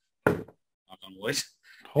 Hopefully. Knock on wood.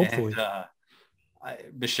 Hopefully.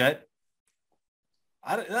 Bichette.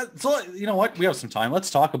 So you know what? We have some time. Let's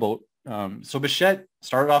talk about. So Bichette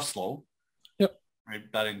started off slow. Yep.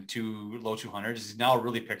 Right, batting low 200s. He's now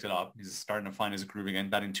really picked it up. He's starting to find his groove again,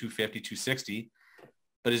 batting 250, 260.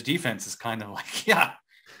 But his defense is kind of like,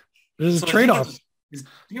 There's a trade-off. His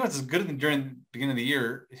defense is good during the beginning of the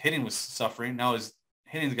year. His hitting was suffering. Now his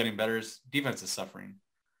hitting is getting better. His defense is suffering.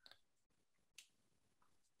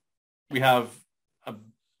 We have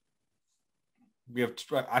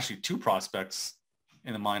actually 2 prospects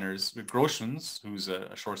in the minors with Groshans, who's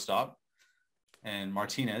a shortstop, and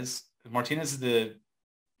Martinez. Martinez, who's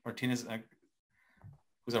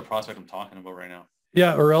our prospect I'm talking about right now?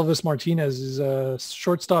 Yeah, or Elvis Martinez is a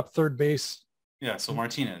shortstop, third base. Yeah, so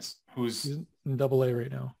Martinez, who's in Double-A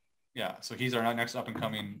right now. Yeah, so he's our next up and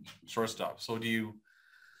coming shortstop. So the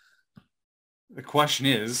question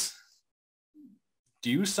is, do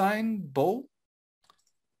you sign Bo?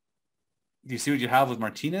 Do you see what you have with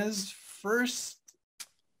Martinez first?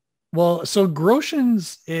 Well, so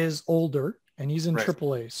Groshans is older and he's in Right.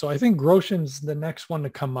 Triple-A. So I think Groshans the next one to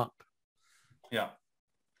come up. Yeah.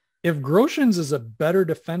 If Groshans is a better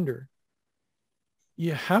defender,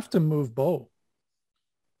 you have to move Bo.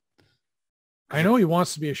 I know he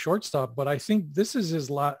wants to be a shortstop, but I think this is his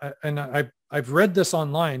last, and I've read this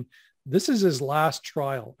online. This is his last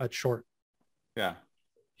trial at short. Yeah.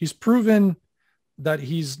 He's proven that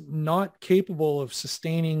he's not capable of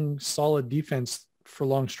sustaining solid defense for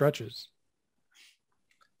long stretches.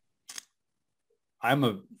 I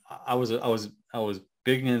was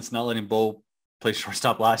big against not letting Bo play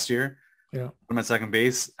shortstop last year. Yeah. I'm at second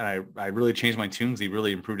base, and I really changed my tune because he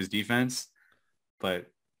really improved his defense. But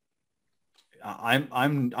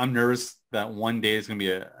I'm nervous that one day it's going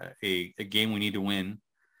to be a game we need to win.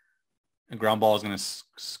 A ground ball is going to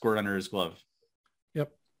squirt under his glove.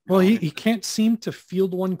 Yep. Well, he can't seem to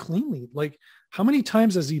field one cleanly. Like, how many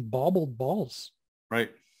times has he bobbled balls?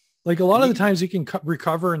 Right. Like, a lot of the times he can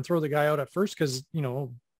recover and throw the guy out at first because,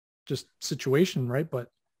 just situation, right? But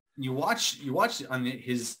you watch on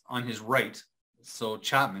his right. So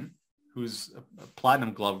Chapman, who's a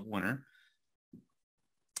platinum glove winner,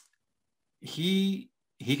 he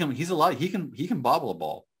can bobble a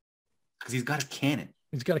ball because he's got a cannon.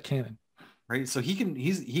 He's got a cannon. Right. So he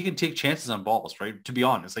can take chances on balls, right? To be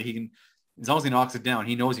honest, like as long as he knocks it down,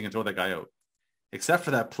 he knows he can throw that guy out. Except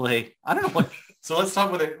for that play. I don't know what. So let's talk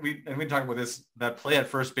about it. We talk about this, that play at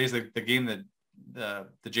first base, the game that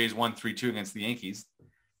the Jays won 3-2 against the Yankees.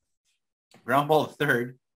 Ground ball to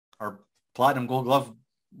third, our platinum gold glove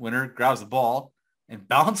winner, grabs the ball and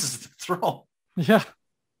bounces the throw Yeah.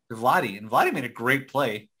 to Vladdy. And Vladdy made a great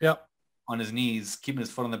play Yep. on his knees, keeping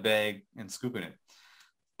his foot on the bag and scooping it.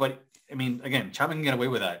 But I mean, again, Chapman can get away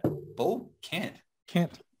with that. Bo can't.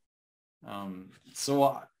 Can't.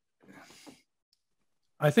 So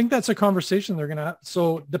I think that's a conversation they're going to have.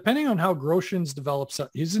 So depending on how Groshans develops,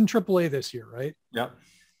 he's in AAA this year, right? Yep.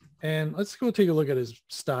 And let's go take a look at his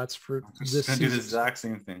stats for this season. Do the exact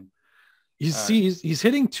same thing. He's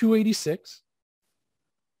hitting 286.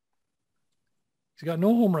 He's got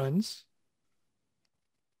no home runs.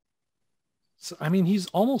 So, I mean, he's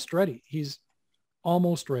almost ready. He's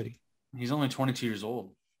almost ready. He's only 22 years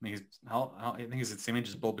old. I mean, I think he's the same age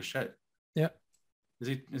as Bo Bichette. Yeah. Is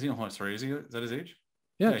he? Oh, sorry. Is that his age?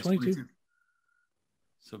 Yeah, 22.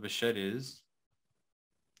 So Bichette is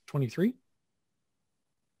 23.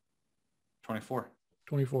 24.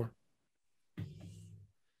 24.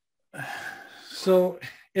 So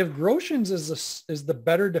if Groshans is the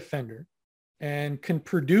better defender and can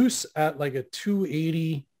produce at like a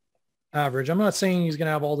 280 average, I'm not saying he's going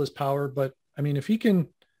to have all this power, but I mean, if he can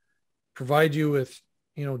provide you with,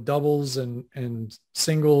 doubles and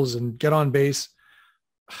singles and get on base,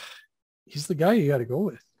 he's the guy you got to go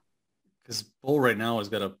with. Because Bo right now has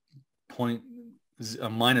got a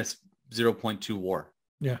minus 0.2 WAR.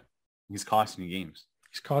 Yeah. He's costing you games.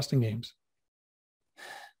 He's costing games.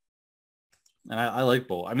 And I like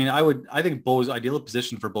Bo. I mean, I think Bo's ideal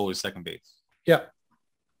position for Bo is second base. Yeah.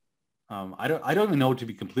 I don't even know, to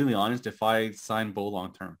be completely honest, if I sign Bo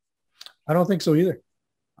long term. I don't think so either.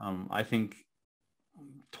 I think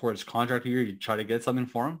towards contract year, you try to get something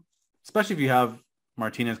for him, especially if you have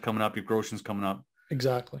Martinez coming up, your Groshans coming up.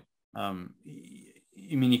 Exactly. I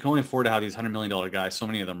mean, you can only afford to have these $100 million guys, so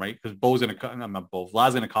many of them, right? Because Vlad's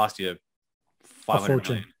going to cost you $500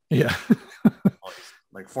 million. Yeah.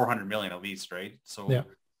 Like $400 million at least, right? So, yeah.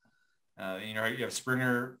 You have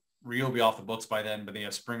Springer. Rio will be off the books by then, but they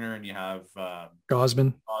have Springer and you have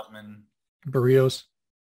Gausman, Barrios.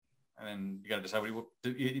 And then you got to decide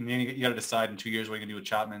you got to decide in 2 years what you're gonna do with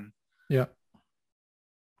Chapman. Yeah.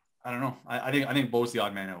 I don't know. I think Bo's the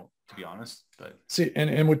odd man out, to be honest. But see,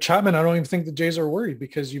 and with Chapman, I don't even think the Jays are worried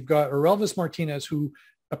because you've got Orelvis Martinez, who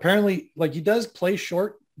apparently, like, he does play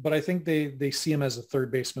short, but I think they see him as a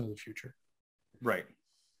third baseman of the future. Right.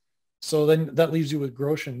 So then that leaves you with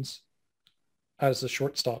Groshans as the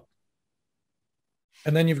shortstop.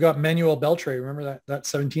 And then you've got Manuel Beltre. Remember that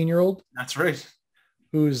 17-year-old? That's right.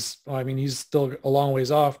 Who's, he's still a long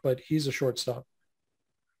ways off, but he's a shortstop.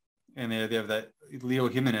 And they have that Leo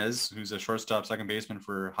Jimenez, who's a shortstop second baseman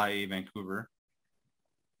for High A Vancouver.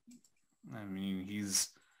 I mean, he's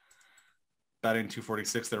batting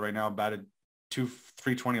 246 there right now, batted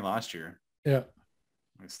 320 last year. Yeah.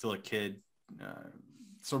 He's still a kid.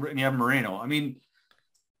 And you have Moreno. I mean,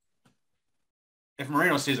 if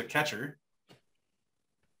Moreno stays a catcher,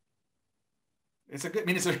 it's a good,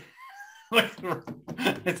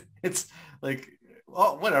 it's like,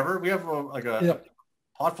 well, whatever. We have a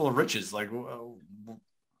pot full of riches. Like, we'll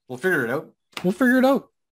figure it out.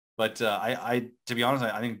 But I to be honest,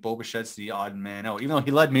 I think Bo Bichette's the odd man out. Even though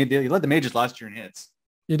he led the majors last year in hits.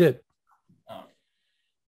 He did.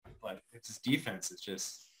 But it's his defense. It's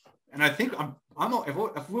just, and I think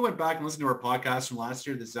if we went back and listened to our podcast from last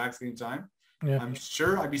year at the exact same time, I'm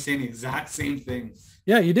sure I'd be saying the exact same thing.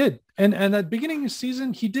 Yeah, you did. And at the beginning of the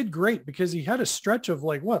season, he did great because he had a stretch of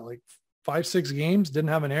like 5-6 games, didn't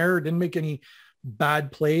have an error, didn't make any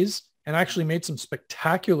bad plays, and actually made some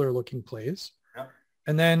spectacular looking plays. Yeah.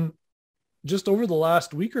 And then just over the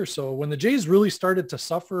last week or so, when the Jays really started to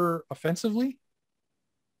suffer offensively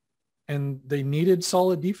and they needed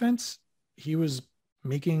solid defense, he was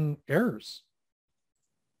making errors.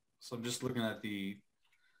 So I'm just looking at the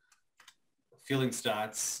fielding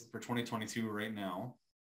stats for 2022 right now.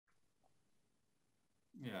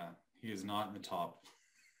 Yeah, he is not in the top.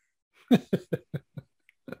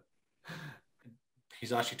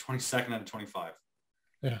 He's actually 22nd out of 25.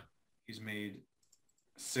 Yeah. He's made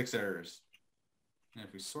 6 errors. And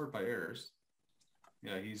if we sort by errors,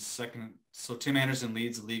 he's second. So Tim Anderson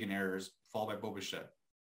leads the league in errors, followed by Bo Bichette.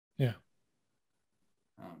 Yeah.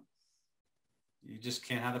 You just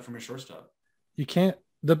can't have that from your shortstop. You can't.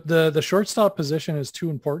 The shortstop position is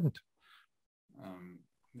too important.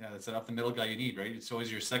 That's up the middle guy you need, right? It's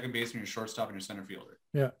always your second baseman, your shortstop, and your center fielder.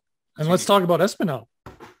 Yeah. And let's talk about Espinal.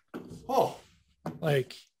 Oh,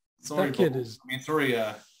 sorry, that kid is. I mean, sorry,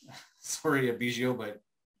 Biggio, but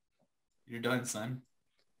you're done, son.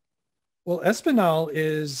 Well, Espinal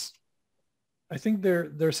is, I think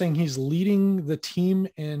they're saying he's leading the team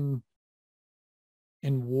in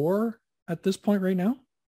WAR at this point right now.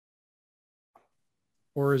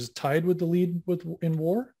 or is tied with the lead in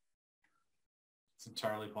WAR. It's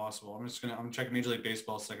entirely possible. I'm checking Major League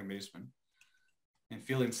Baseball second baseman. In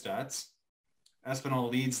fielding stats,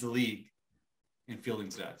 Espinal leads the league in fielding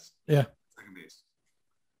stats. Yeah. Second base.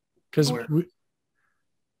 Because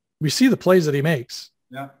we see the plays that he makes.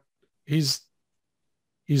 Yeah. He's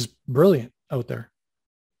brilliant out there.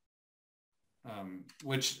 How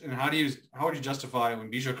would you justify when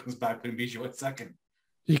Biggio comes back putting Biggio at second?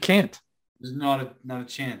 You can't. There's not a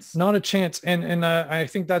chance. Not a chance. And I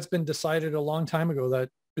think that's been decided a long time ago that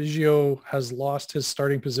Biggio has lost his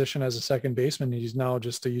starting position as a second baseman. He's now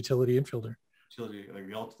just a utility infielder. Utility,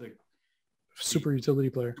 like super utility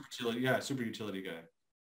player. Super utility guy.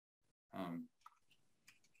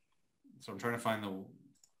 So I'm trying to find the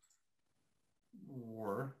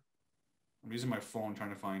WAR. I'm using my phone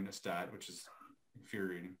trying to find a stat, which is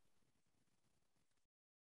infuriating.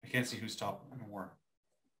 I can't see who's top in WAR.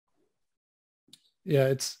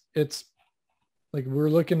 Yeah, it's like we're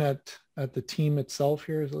looking at the team itself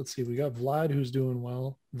here. Let's see. We got Vlad who's doing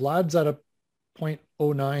well. Vlad's at a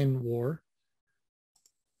 0.09 WAR.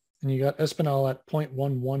 And you got Espinal at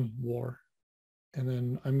 0.11 WAR. And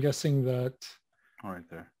then I'm guessing that right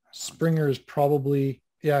there. Springer is probably,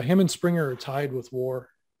 him and Springer are tied with WAR.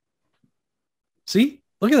 See?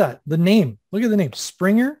 Look at that. The name. Look at the name.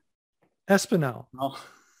 Springer, Espinal. Oh.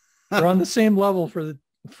 They're on the same level for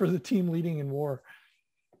the team leading in WAR.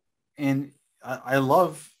 And I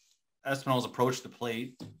love Espinal's approach to the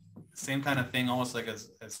plate. Same kind of thing, almost like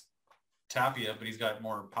as Tapia, but he's got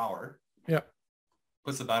more power. Yeah.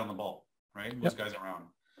 Puts the bat on the ball, right? Moves guys around.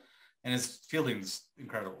 And his fielding's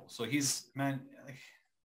incredible. So he's, man,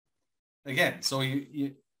 again, so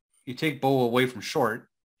you take Bo away from short.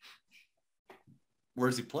 Where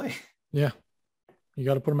does he play? Yeah. You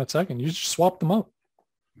got to put him at second. You just swap them out.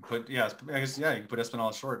 I guess, you can put Espinal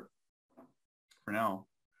at short for now.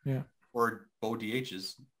 Yeah. Or Bo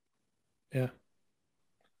DHs. Yeah.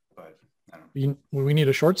 But I don't know. We need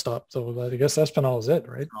a shortstop. So I guess Espinal is it,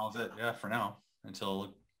 right? Espinal is it. Yeah, for now.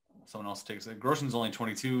 Until someone else takes it. Grossman's only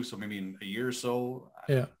 22, so maybe in a year or so.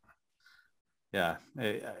 Yeah. Yeah.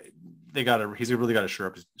 He's really got to shore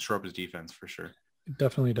up his defense for sure. It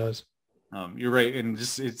definitely does. You're right. And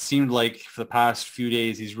just, it seemed like for the past few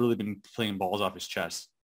days, he's really been playing balls off his chest.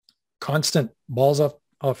 Constant balls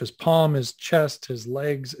off his palm, his chest, his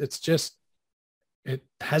legs. It's just, it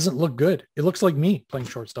hasn't looked good. It looks like me playing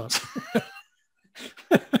shortstop.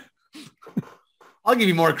 I'll give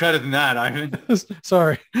you more credit than that, Ivan.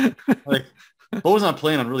 Sorry. Like, Bo's not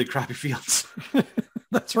playing on really crappy fields.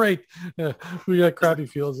 That's right. Yeah, we got crappy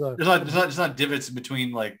fields. There's not divots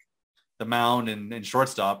between like the mound and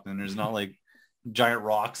shortstop, and there's not like giant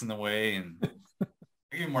rocks in the way. And I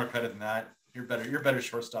give you more credit than that. You're better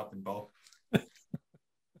shortstop than Bo.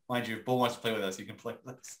 Mind you, if Bo wants to play with us, he can play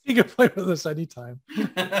with us. He can play with us anytime.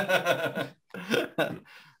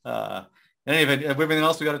 Anyway, everything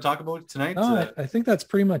else we got to talk about tonight? I think that's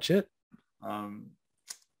pretty much it.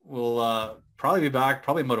 We'll probably be back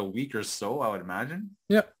probably about a week or so, I would imagine.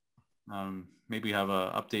 Yeah. Maybe have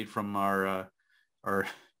an update from our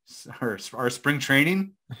spring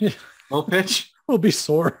training. Low pitch. We'll be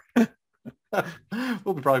sore.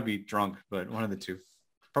 We'll probably be drunk, but one of the two.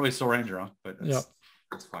 Probably sore and drunk, but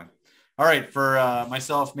that's fine. All right, for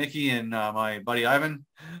myself, Mickey, and my buddy Ivan.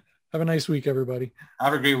 Have a nice week, everybody.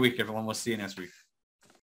 Have a great week, everyone. We'll see you next week.